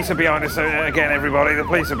 Okay, the police are behind us. Again, everybody, the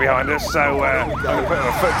police are behind us, so I'm going to put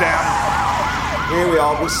my foot down. Here we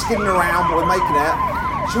are, we're skidding around, but we're making it.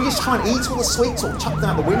 Should we just try and eat all the sweets or chuck them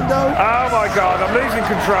out the window? Oh my God, I'm losing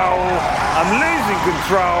control.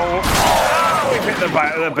 Oh, we've hit the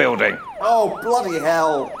back of the building. Oh, bloody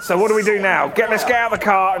hell. So what do we do now? Let's get out of the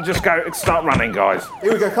car and just start running, guys.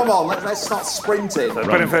 Here we go, come on, let's start sprinting. So,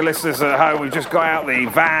 but for the listeners at home, we've just got out the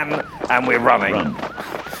van and we're running. Run.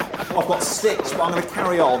 I've got sticks, but I'm going to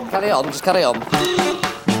carry on. Just carry on.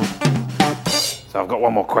 So I've got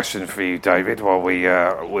one more question for you, David, while we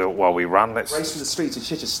run. Let's Race through the streets of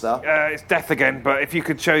Chichester. It's death again, but if you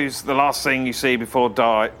could choose the last thing you see before you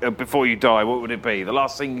die, what would it be? The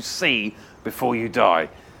last thing you see before you die?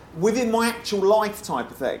 Within my actual life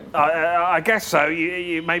type of thing? I guess so.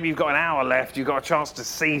 Maybe you've got an hour left, you've got a chance to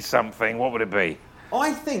see something. What would it be?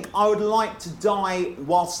 I think I would like to die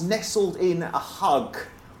whilst nestled in a hug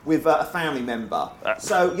with a family member.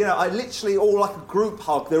 So, I literally all like a group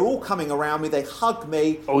hug. They're all coming around me, they hug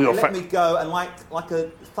me, they let me go, and like a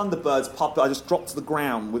Thunderbirds puppet, I just drop to the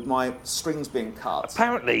ground with my strings being cut.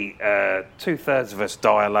 Apparently, 2/3 of us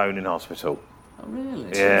die alone in hospital. Oh, really?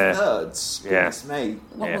 Yeah. 2/3? Goodness me.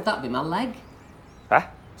 What would that be, my leg? Huh?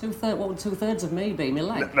 What would 2/3 of me be, my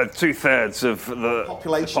leg? No, 2/3 of the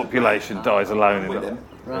population dies alone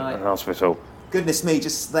in hospital. Goodness me,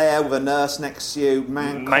 just there with a nurse next to you,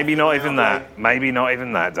 man. Maybe not even that. Maybe not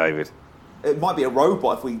even that, David. It might be a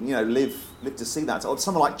robot if we, live to see that. Or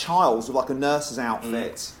someone like Childs with like a nurse's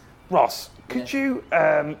outfit. Ross, could you?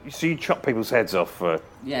 So you chop people's heads off for?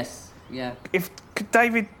 Yes. Yeah. Could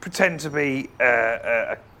David pretend to be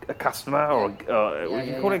a customer or would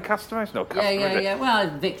you call it a customer? It's not a customer. Yeah. Well,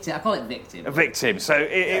 victim. I call it victim. A victim. So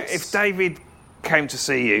if David came to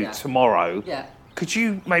see you tomorrow. Yeah. Could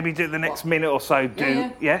you maybe do the next minute or so?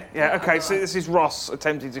 Yeah. Okay, so this is Ross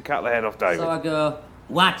attempting to cut the head off David. So I go,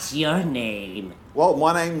 what's your name? Well,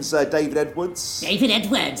 my name's David Edwards. David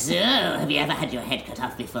Edwards? Oh, have you ever had your head cut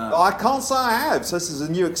off before? I can't say I have, so this is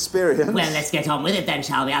a new experience. Well, let's get on with it then,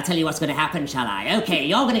 shall we? I'll tell you what's going to happen, shall I? Okay,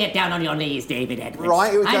 you're going to get down on your knees, David Edwards.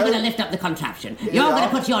 Right, here we go. I'm going to lift up the contraption. You're going to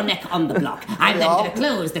put your neck on the block. I'm then going to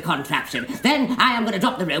close the contraption. Then I am going to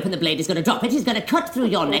drop the rope and the blade is going to drop. It is going to cut through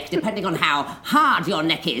your neck, depending on how hard your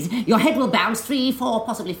neck is. Your head will bounce 3, 4,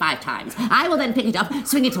 possibly 5 times. I will then pick it up,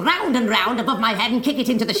 swing it round and round above my head and kick it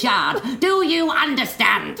into the shard. Do you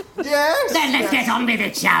understand? Yes. Then let's get on with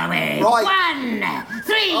it, shall we? Right. 1,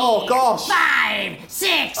 3, oh, gosh. 5,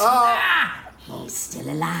 6. He's still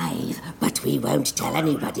alive, but we won't tell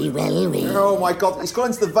anybody, will we? Oh my God, it's gone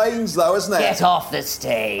into the veins though, isn't it? Get off the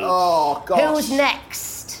stage. Oh, gosh. Who's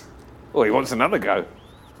next? Oh, he wants another go.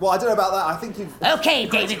 Well, I don't know about that. I think you've... OK,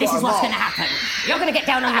 David, this is what's going to happen. You're going to get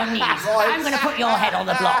down on your knees. Right. I'm going to put your head on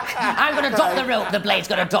the block. I'm going to drop the rope the blade's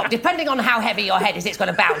going to drop. Depending on how heavy your head is, it's going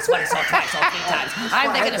to bounce once or twice or 3 times.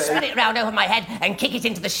 I'm then going to spin it round over my head and kick it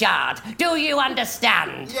into the shard. Do you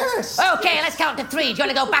understand? Yes. OK, let's count to 3. Do you want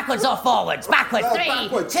to go backwards or forwards? Backwards. 3,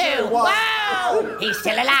 backwards. 2, 1. Wow! He's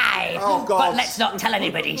still alive. Oh, God. But let's not tell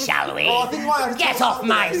anybody, shall we? Oh, I think you might have to Get tell off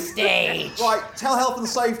my somebody. stage. Right, tell health and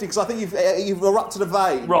safety, because I think you've erupted a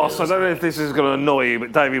vein. Ross, I don't know if this is going to annoy you,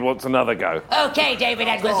 but David wants another go. OK, David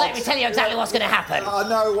Edwards, let me tell you exactly what's going to happen. I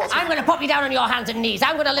know what's... I'm going to pop you down on your hands and knees.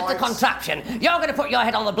 I'm going to lift the Right. contraption. You're going to put your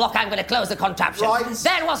head on the block. I'm going to close the contraption. Right.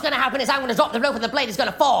 Then what's going to happen is I'm going to drop the rope and the blade is going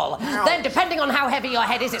to fall. Ouch. Then, depending on how heavy your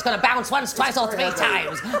head is, it's going to bounce once, twice, or 3 very heavy.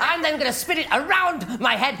 times. I'm then going to spin it around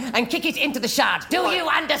my head and kick it into the shard. Do you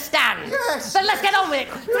understand? Yes. Then let's get on with it.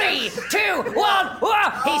 3, 2, 1. Whoa,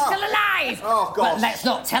 he's still alive. Oh, gosh. But let's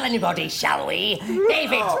not tell anybody, shall we?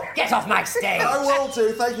 David, get off my stage. I will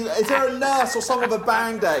do, thank you. Is there a nurse or someone with a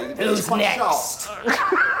Band-Aid? Who's next?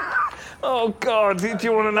 Oh, God, do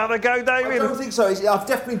you want another go, I David? don't think so. I'm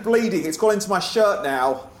definitely bleeding. It's gone into my shirt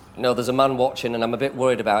now. No, there's a man watching and I'm a bit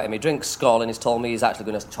worried about him. He drinks Skol and he's told me he's actually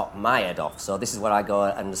going to chop my head off. So this is where I go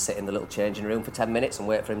and sit in the little changing room for 10 minutes and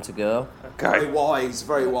wait for him to go. Very wise,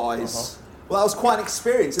 very wise. Well, that was quite an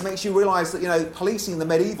experience. It makes you realise that, policing in the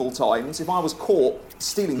medieval times, if I was caught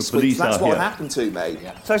stealing sweets, that's what happened to me.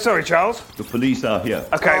 Yeah. So sorry, Charles. The police are here.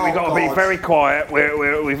 OK, we've got to be God. very quiet.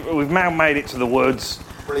 We've now made it to the woods.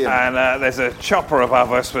 Brilliant. And there's a chopper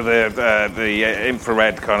above us with the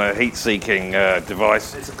infrared kind of heat-seeking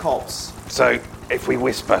device. It's the cops. So if we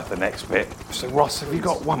whisper the next bit. So Ross, have you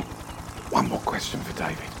got one more question for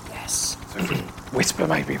David? Yes. So if we whisper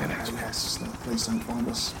maybe the next bit. Yes, no, please don't find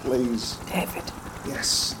us. Please. David,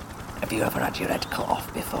 Yes. have you ever had your head cut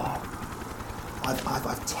off before? I've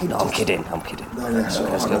tempted... No, I'm kidding. No, yes, Can I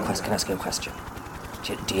ask all you a right. question? Can I ask you a question?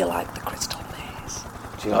 Do you like the Crystal Maze?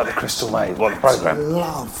 Do you like the Crystal Maze? What, the programme? I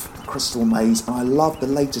love the Crystal Maze, and I love the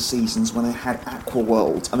later seasons when they had Aqua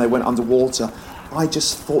World and they went underwater. I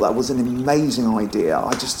just thought that was an amazing idea.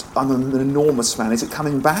 I'm an enormous fan. Is it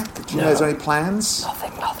coming back? Do you know, is there any plans?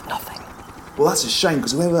 Nothing. Well, that's a shame,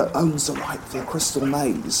 because whoever owns the right for the Crystal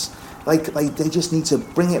Maze, they just need to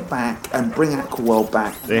bring it back and bring Aqua World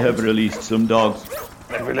back. They have released some dogs.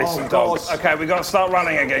 They've released Oh, some dogs. God. OK, we've got to start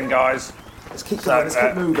running again, guys. Let's keep going, let's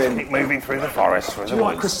keep moving. Keep moving through the forest, through Do the you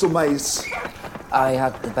like woods. Crystal Maze? I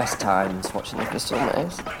had the best times watching the Crystal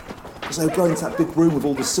Maze. Because they go into that big room with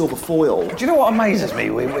all the silver foil. Do you know what amazes me?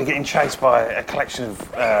 We're getting chased by a collection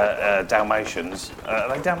of Dalmatians.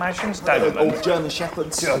 Are they Dalmatians? Dobermans. Old German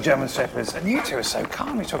Shepherds. German Shepherds. And you two are so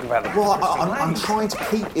calm. You're talking about the Well, Crystal I'm Maze. trying to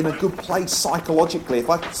keep in a good place psychologically. If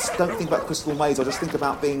I don't think about Crystal Maze, I just think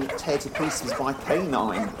about being teared to pieces by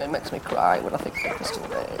canine. It makes me cry when I think of the Crystal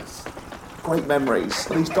Maze. Great memories.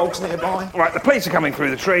 Are these dogs nearby? Right, the police are coming through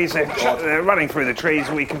the trees. They're running through the trees.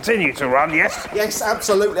 We continue to run, yes? Yes,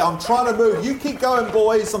 absolutely. I'm trying to move. You keep going,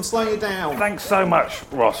 boys. I'm slowing you down. Thanks so much,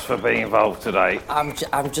 Ross, for being involved today. I'm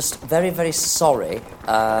just very, very sorry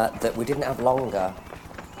that we didn't have longer.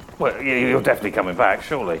 Well, you're definitely coming back,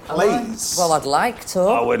 surely. Please. Well, I'd like to.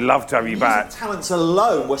 I would love to have you back. Music talents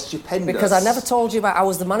alone were stupendous. Because I never told you about I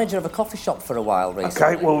was the manager of a coffee shop for a while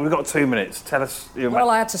recently. OK, well, we've got 2 minutes. Tell us...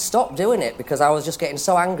 Well, I had to stop doing it because I was just getting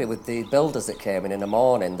so angry with the builders that came in the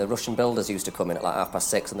morning. The Russian builders used to come in at like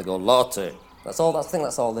 6:30 and they go, Lottie. That's all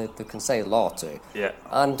they can say, Lottie. Yeah.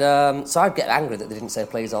 And so I'd get angry that they didn't say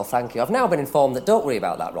please or thank you. I've now been informed that don't worry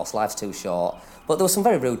about that, Ross, life's too short. But there were some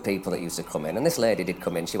very rude people that used to come in, and this lady did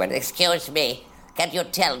come in. She went, Excuse me, can you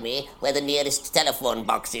tell me where the nearest telephone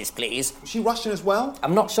box is, please? Was she Russian as well?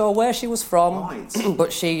 I'm not sure where she was from, Right.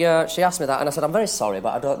 but she asked me that, and I said, I'm very sorry,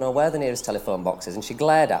 but I don't know where the nearest telephone box is. And she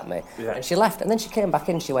glared at me, and she left, and then she came back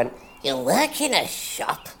in, she went, You work in a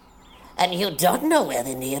shop, and you don't know where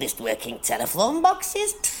the nearest working telephone box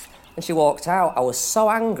is? and she walked out. I was so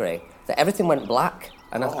angry that everything went black,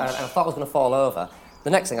 and I thought I was going to fall over. The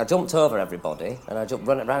next thing, I jumped over everybody, and I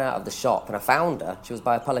ran out of the shop, and I found her. She was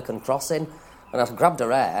by a Pelican Crossing, and I grabbed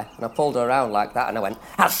her hair, and I pulled her around like that, and I went,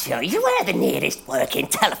 I'll show you where the nearest working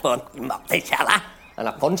telephone box is, shall I? and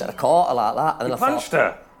I punched her, I caught her like that, and then You I thought, punched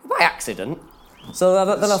her? by accident. So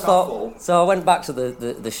then I thought, so I went back to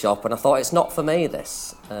the shop, and I thought, it's not for me,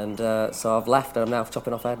 this. And so I've left, and I'm now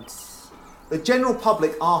chopping off heads. The general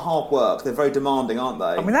public are hard work. They're very demanding, aren't they?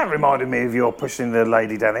 I mean, that reminded me of your pushing the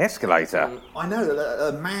lady down the escalator. I know,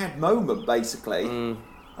 a mad moment, basically.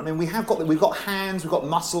 I mean, we've got hands, we've got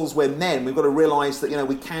muscles. We're men. We've got to realise that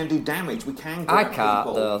we can do damage. We can. I grab can't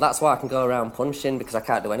people. though. That's why I can go around punching because I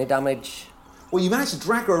can't do any damage. Well, you managed to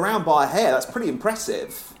drag her around by her hair. That's pretty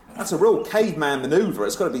impressive. That's a real caveman manoeuvre,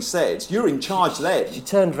 it's got to be said. You're in charge then. She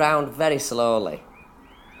turned round very slowly.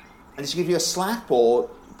 And did she give you a slap or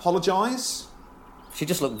apologise? She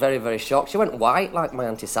just looked very, very shocked. She went white like my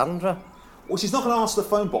Auntie Sandra. Well, she's not going to ask the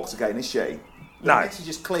phone box again, is she? No. The message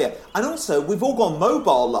is clear. And also, we've all gone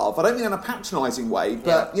mobile, love. I don't mean in a patronising way,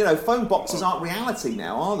 but, phone boxes aren't reality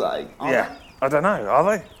now, are they? Are they? I don't know,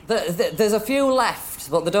 are they? There's a few left,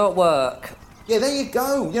 but they don't work. Yeah, there you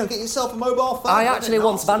go. Get yourself a mobile phone. I actually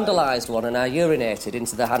once vandalised one and I urinated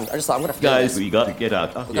into the hand. I just thought, I'm going to have to Guys, we got to get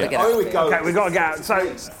out. Oh, we go. Okay, we've got to get out.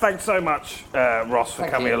 So, thanks so much, Ross, for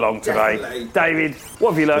coming along today. Definitely. David,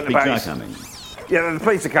 what have you learned about yourself? Coming. Yeah, the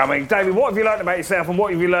police are coming. David, what have you learned about yourself and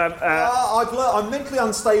what have you learned? I've learned I'm mentally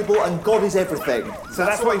unstable and God is everything. So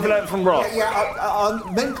that's what you've learned from Ross?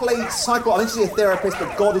 I'm mentally, psycho. I need to see a therapist,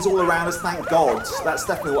 but God is all around us, thank God. That's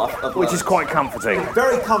definitely what I've learned. Which is quite comforting.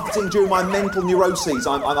 Very comforting during my mental neuroses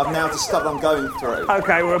I've now discovered I'm going through.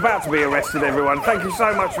 OK, we're about to be arrested, everyone. Thank you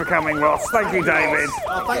so much for coming, Ross. Thank you, David.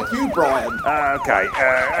 Thank you, Brian. OK,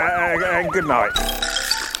 good night.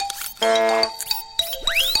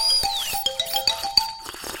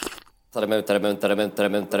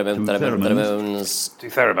 Pheromones. Do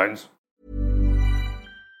pheromones.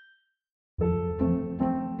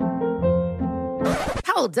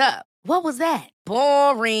 Hold up. What was that?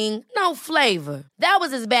 Boring. No flavor. That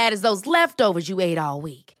was as bad as those leftovers you ate all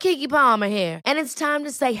week. Keke Palmer here, and it's time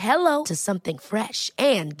to say hello to something fresh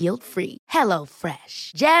and guilt-free. Hello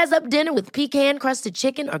Fresh. Jazz up dinner with pecan-crusted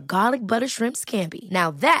chicken or garlic butter shrimp scampi.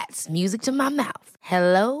 Now that's music to my mouth.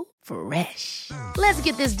 Hello Fresh. Let's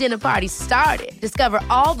get this dinner party started. Discover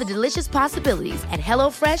all the delicious possibilities at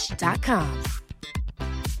HelloFresh.com.